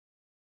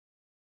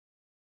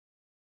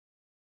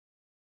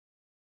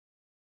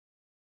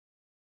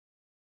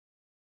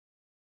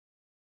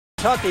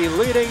Kentucky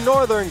leading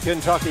Northern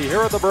Kentucky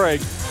here at the break,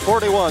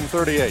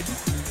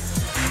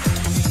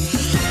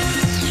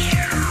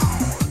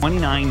 41-38.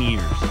 29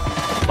 years.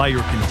 By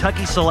your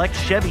Kentucky Select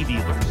Chevy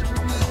dealers.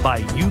 By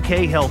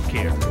UK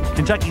Healthcare,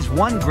 Kentucky's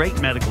one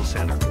great medical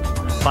center.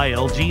 By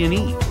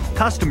LG&E,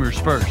 customers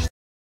first.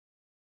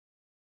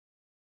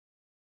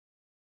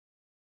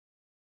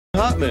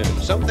 Hot Moon,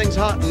 something's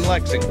hot in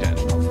Lexington.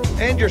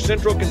 And your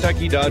Central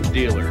Kentucky Dodge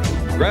dealers.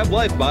 Grab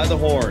life by the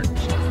horns.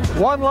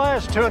 One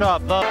last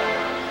tune-up.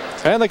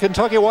 And the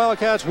Kentucky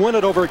Wildcats win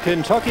it over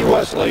Kentucky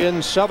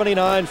Wesleyan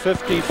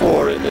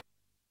 79-54 in the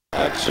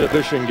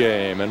exhibition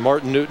game. And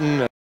Martin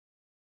Newton.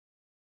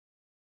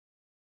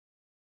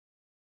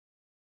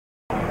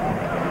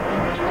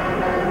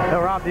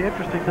 Rob, the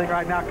interesting thing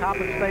right now,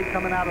 Coppin State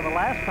coming out of the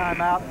last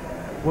timeout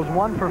was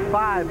 1 for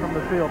 5 from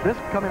the field. This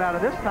coming out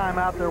of this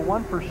timeout, they're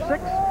 1 for 6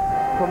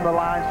 from the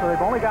line, so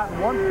they've only gotten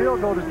one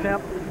field goal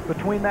attempt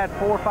between that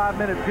 4 or 5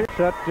 minute period.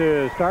 Set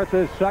to start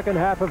this second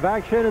half of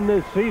action in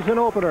this season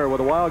opener with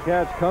the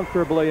Wildcats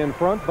comfortably in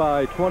front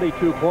by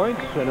 22 points.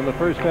 And in the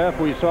first half,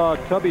 we saw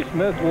Tubby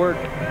Smith work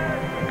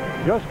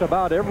just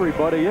about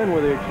everybody in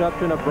with the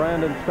exception of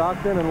Brandon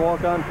Stockton and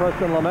walk-on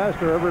Preston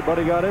LeMaster.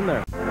 Everybody got in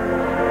there.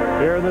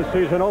 Here in this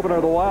season opener,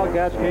 the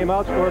Wildcats came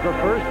out, scored the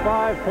first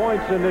 5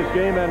 points in this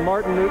game, and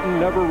Martin Newton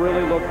never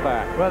really looked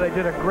back. Well, they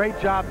did a great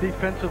job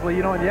defensively.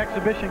 You know, in the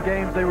exhibition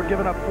games, they were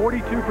giving up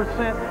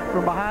 42%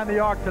 from behind the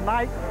arc.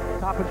 Tonight,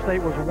 Coppin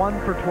State was 1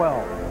 for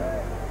 12.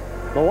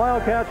 The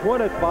Wildcats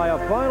win it by a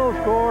final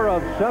score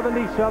of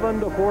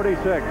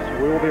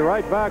 77-46. We will be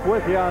right back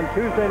with you on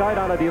Tuesday night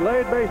on a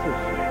delayed basis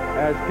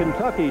as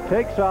Kentucky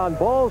takes on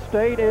Ball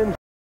State in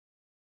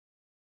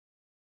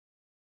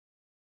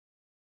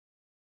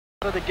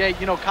of the gate.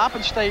 You know,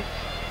 Coppin State,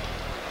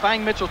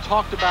 Fang Mitchell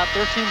talked about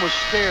their team was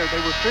scared. They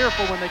were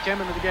fearful when they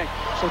came into the game.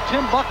 So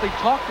Tim Buckley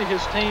talked to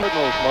his team.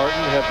 Cardinals,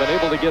 Martin, have been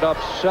able to get up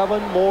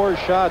 7 more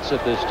shots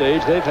at this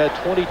stage. They've had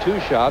 22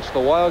 shots. The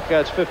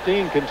Wildcats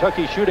 15.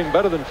 Kentucky shooting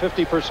better than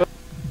 50%.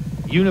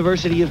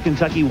 University of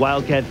Kentucky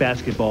Wildcat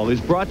basketball is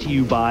brought to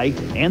you by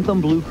Anthem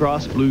Blue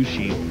Cross Blue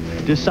Shield.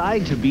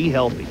 Decide to be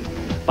healthy.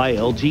 By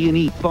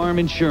LG&E Farm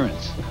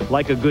Insurance.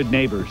 Like a good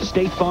neighbor,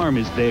 State Farm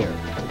is there.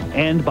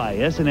 And by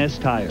S&S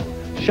Tire.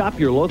 Shop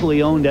your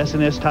locally owned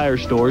S&S Tire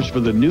stores for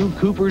the new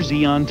Cooper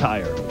Xeon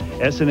Tire.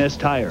 S&S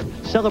Tire,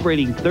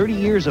 celebrating 30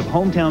 years of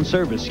hometown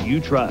service you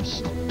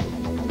trust.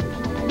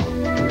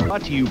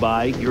 Brought to you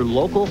by your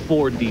local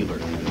Ford dealer.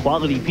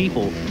 Quality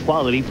people,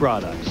 quality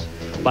products.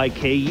 By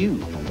KU,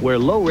 where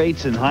low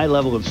rates and high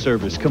level of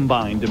service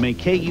combine to make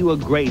KU a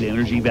great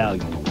energy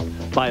value.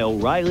 By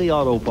O'Reilly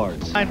Auto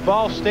Parts.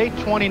 Ball State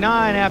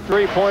 29 after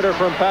Three-pointer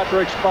from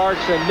Patrick Sparks,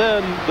 and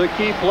then the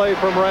key play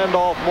from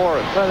Randolph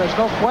Morris. Well, there's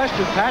no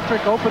question.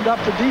 Patrick opened up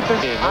the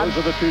defense. Those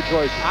are the two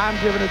choices. I'm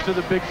giving it to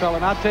the big fella.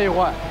 And I'll tell you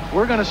what,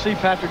 we're going to see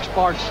Patrick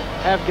Sparks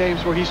have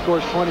games where he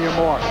scores 20 or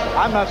more.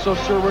 I'm not so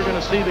sure we're going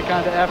to see the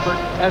kind of effort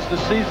as the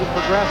season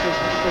progresses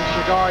from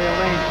Shagari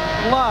Lane.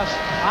 Plus,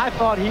 I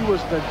thought he was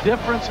the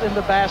difference in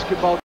the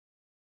basketball.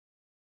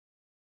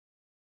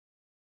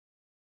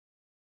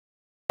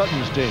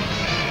 Sutton's team.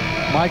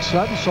 Mike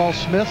Sutton, Saul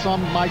Smith's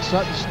on Mike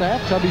Sutton's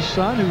staff, Tubby's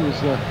son, who was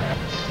the...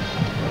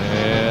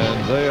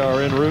 And they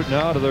are en route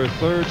now to their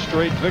 3rd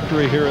straight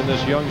victory here in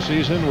this young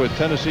season with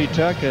Tennessee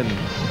Tech, and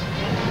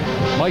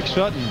Mike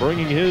Sutton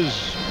bringing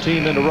his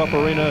team into Rupp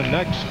Arena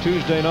next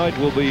Tuesday night.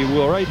 We'll be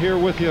right here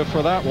with you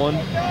for that one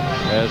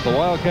as the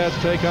Wildcats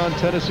take on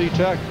Tennessee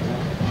Tech.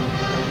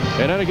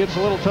 And then it gets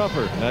a little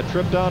tougher. That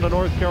trip down to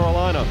North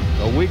Carolina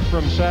a week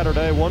from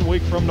Saturday, 1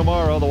 week from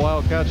tomorrow. The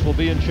Wildcats will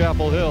be in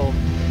Chapel Hill.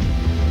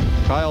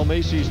 Kyle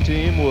Macy's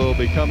team will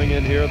be coming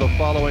in here the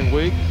following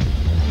week.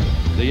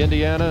 The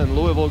Indiana and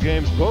Louisville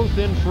games both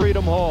in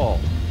Freedom Hall.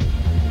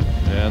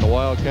 And the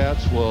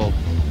Wildcats will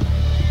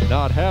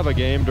not have a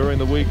game during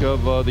the week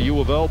of the U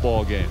of L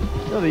ball game.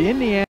 So the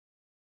Indiana.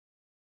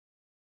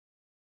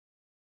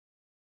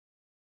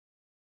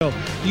 The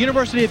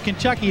University of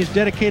Kentucky is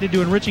dedicated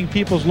to enriching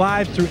people's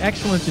lives through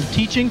excellence in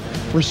teaching,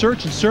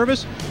 research, and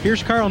service.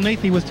 Here's Carl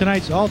Nathy with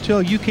tonight's All-Tell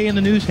UK in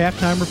the News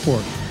halftime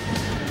report.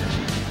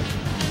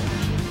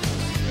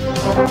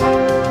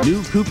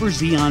 New Cooper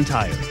Xeon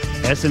Tire.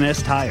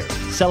 S&S Tire,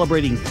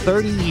 celebrating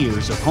 30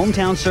 years of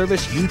hometown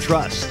service you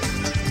trust.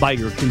 By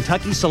your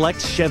Kentucky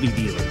Select Chevy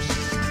dealers.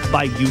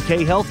 By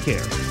UK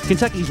Healthcare,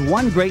 Kentucky's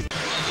one great...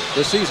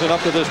 The season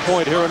up to this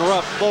point here in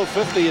Rupp, below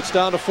 50, it's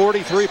down to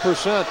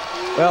 43%.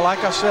 Well,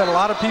 like I said, a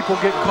lot of people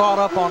get caught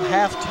up on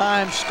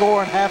halftime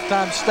score and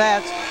halftime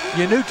stats.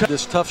 You knew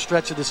this tough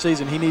stretch of the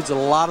season, he needs a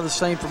lot of the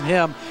same from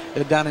him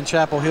down in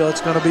Chapel Hill.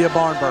 It's going to be a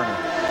barn burner.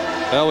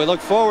 Well, we look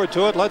forward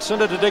to it. Let's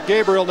send it to Dick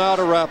Gabriel now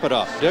to wrap it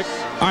up. Dick?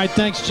 All right,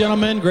 thanks,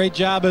 gentlemen. Great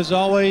job as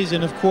always.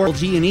 And, of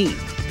course, LG&E,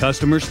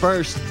 customers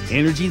first,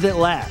 energy that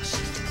lasts.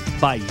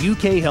 By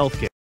UK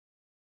Healthcare,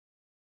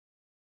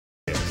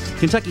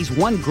 Kentucky's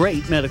one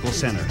great medical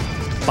center.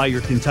 By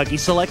your Kentucky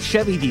Select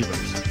Chevy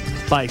dealers.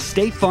 By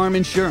State Farm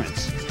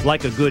Insurance.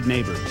 Like a good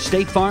neighbor,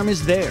 State Farm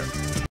is there.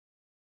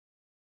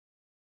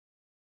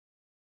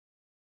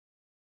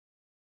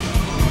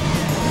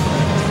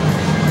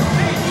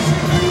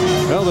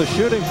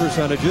 shooting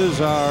percentages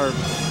are,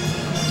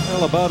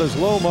 well, about as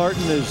low,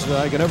 Martin, as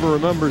I can ever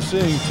remember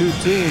seeing two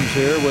teams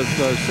here with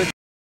 6.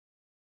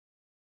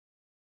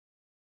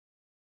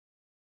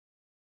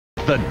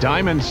 The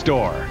Diamond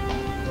Store.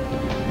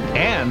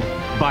 And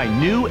by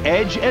New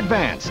Edge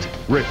Advanced.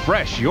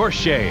 Refresh your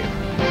shave.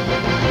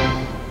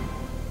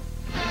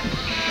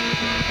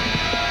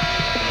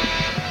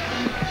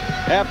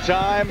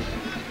 Halftime,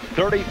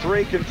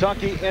 33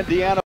 Kentucky,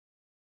 Indiana.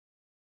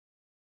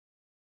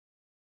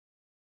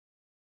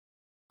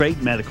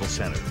 Great Medical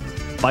Center.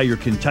 By your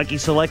Kentucky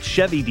Select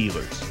Chevy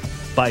dealers.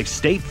 By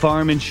State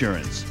Farm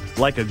Insurance.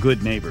 Like a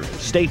good neighbor,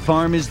 State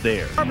Farm is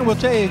there. We'll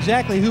tell you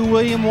exactly who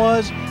William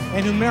was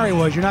and who Mary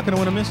was. You're not going to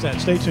want to miss that.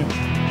 Stay tuned.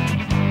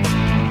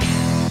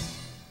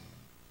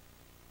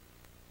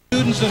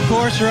 Students, of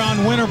course, are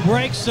on winter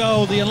break,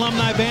 so the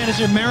alumni band is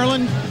in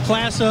Maryland,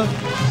 class of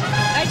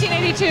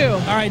 1982.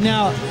 All right,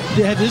 now,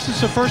 this is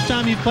the first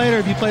time you've played, or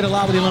have you played a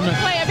lot with the alumni?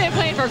 I've been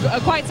playing for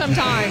quite some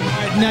time. All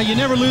right, now, you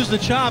never lose the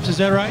chops, is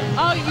that right?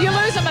 Oh, you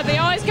lose them, but they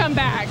always come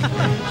back.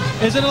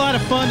 Is it a lot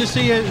of fun to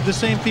see the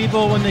same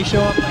people when they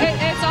show up?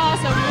 It's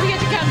awesome. We get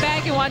to come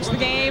back and watch the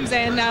games,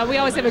 and we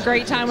always have a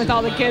great time with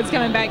all the kids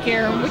coming back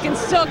here. We can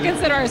still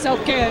consider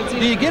ourselves kids.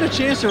 Do you get a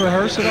chance to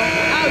rehearse at all?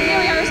 Oh, yeah,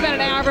 we rehearse about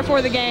an hour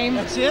before the game.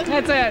 That's it?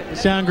 That's it.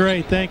 Sound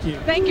great. Thank you.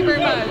 Thank you very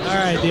much. All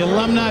right, the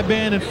alumni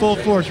band in full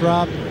force,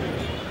 Rob.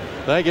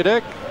 Thank you,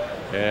 Dick.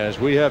 As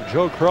we have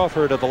Joe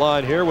Crawford at the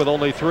line here with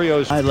only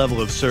 3 High level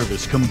of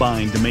service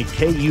combined to make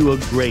KU a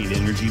great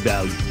energy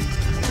value.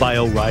 By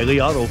O'Reilly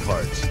Auto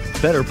Parts.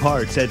 Better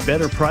parts at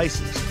better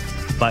prices.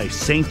 By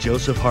St.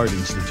 Joseph Heart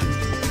Institute.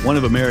 One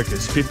of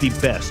America's 50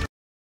 best.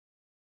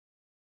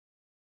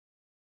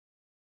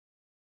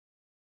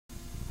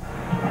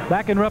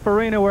 Back in Rupp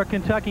Arena, where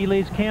Kentucky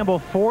leads Campbell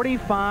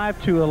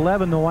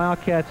 45-11. The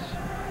Wildcats'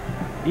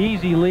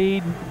 easy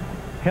lead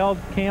held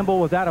Campbell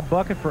without a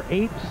bucket for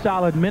 8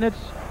 solid minutes,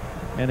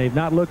 and they've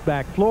not looked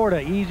back.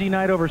 Florida, easy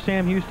night over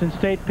Sam Houston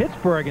State.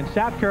 Pittsburgh and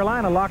South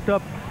Carolina locked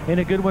up in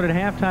a good one at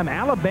halftime.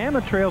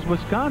 Alabama trails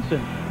Wisconsin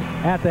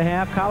at the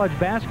half. College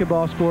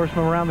basketball scores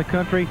from around the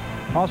country.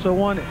 Also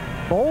one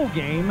bowl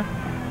game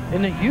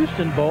in the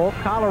Houston Bowl.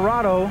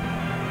 Colorado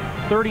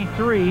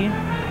 33,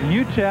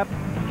 UTEP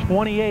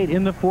 28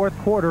 in the fourth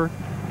quarter.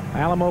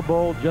 Alamo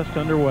Bowl just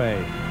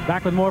underway.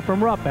 Back with more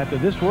from Rupp after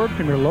this word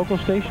from your local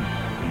station.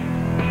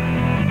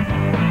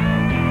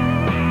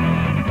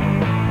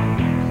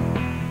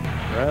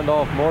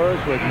 Randolph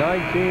Morris with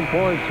 19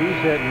 points. He's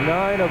hit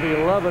 9 of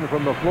 11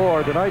 from the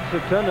floor. Tonight's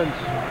attendance,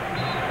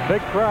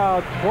 big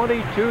crowd,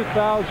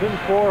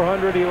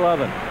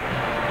 22,411.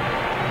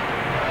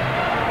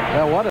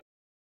 Now what?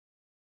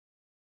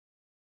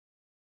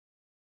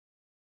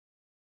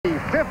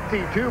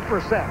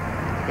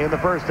 52% in the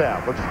first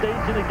half. But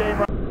stage in the game.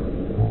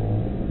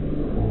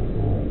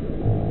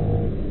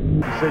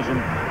 Decision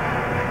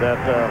that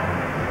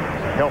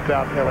helped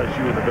out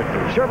LSU in the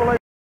victory. Chevrolet.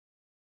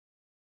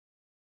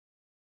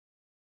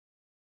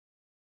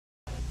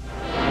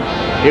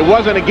 It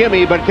wasn't a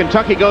gimme, but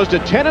Kentucky goes to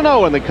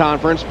 10-0 in the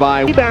conference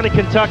by rebound in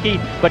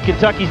Kentucky, but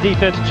Kentucky's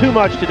defense too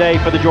much today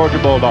for the Georgia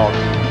Bulldogs.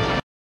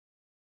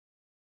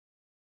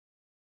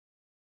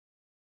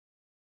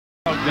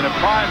 In a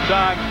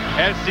prime-time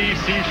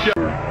SEC show.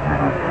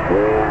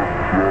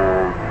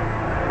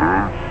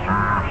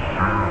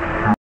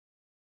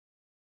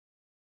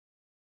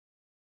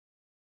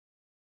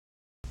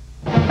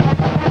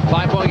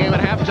 Five-point game at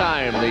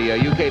halftime. The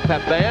UK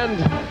Pep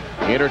Band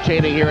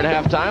entertaining here at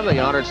halftime. They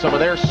honored some of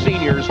their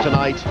seniors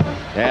tonight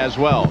as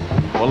well.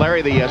 Well,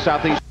 Larry, the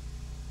Southeast.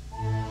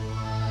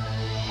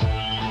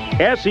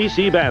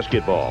 SEC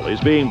basketball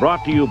is being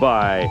brought to you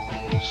by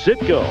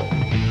Citgo,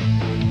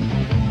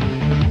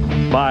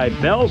 by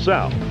Bell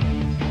South,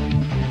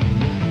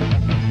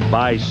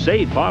 by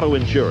Safe Auto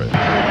Insurance.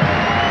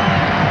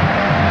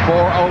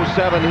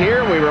 4:07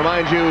 here. We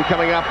remind you,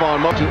 coming up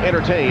on to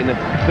entertain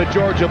the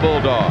Georgia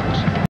Bulldogs.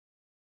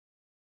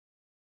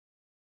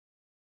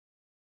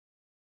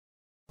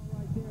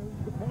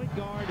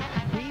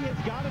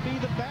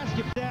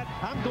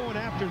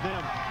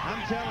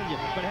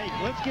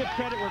 Let's give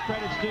credit where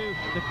credit's due.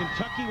 The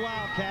Kentucky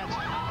Wildcats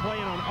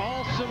playing on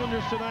all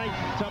cylinders tonight.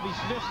 Tubby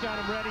Smith's got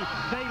them ready.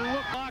 They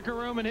look Locker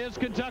room, and his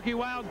Kentucky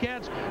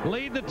Wildcats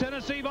lead the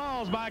Tennessee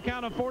Vols by a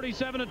count of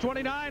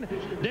 47-29.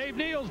 Dave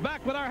Neal's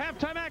back with our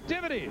halftime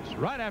activities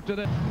right after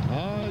this.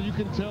 You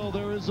can tell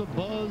there is a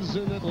buzz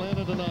in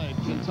Atlanta tonight.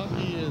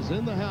 Kentucky is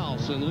in the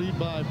house and lead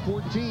by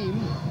 14.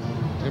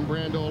 Tim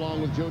Brando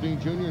along with Joe Dean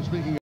Jr.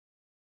 Speaking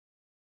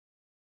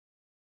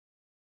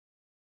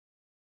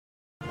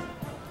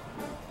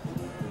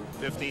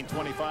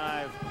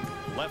 15:25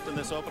 left in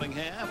this opening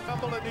half.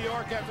 Couple in New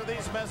York after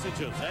these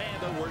messages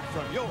and a word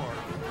from your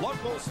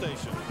local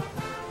station.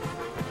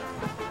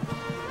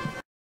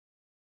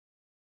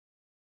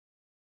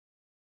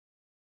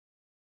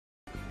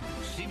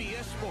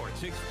 CBS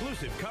Sports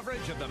exclusive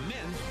coverage of the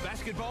Men's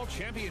Basketball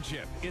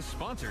Championship is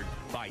sponsored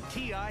by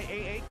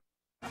TIAA.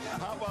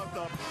 How about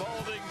the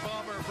balding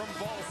bomber from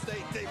Ball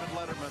State, David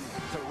Letterman,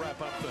 to wrap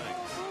up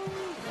things?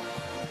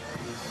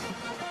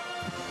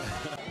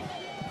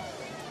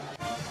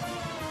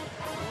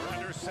 We're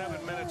under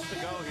 7 minutes to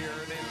go here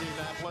in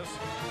Indianapolis.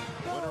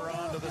 Winner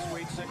on to the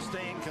Sweet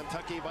 16.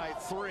 Kentucky by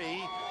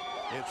 3.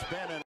 It's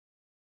been an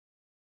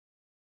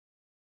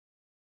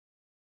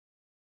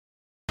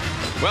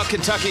well,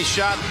 Kentucky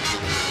shot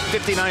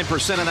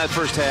 59% in that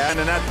first half. And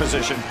in that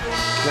position,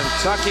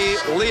 Kentucky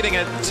leading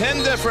it.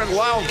 10 different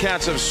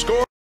Wildcats have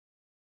scored.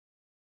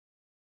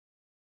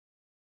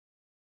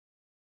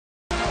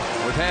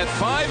 We've had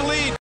 5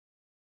 leads.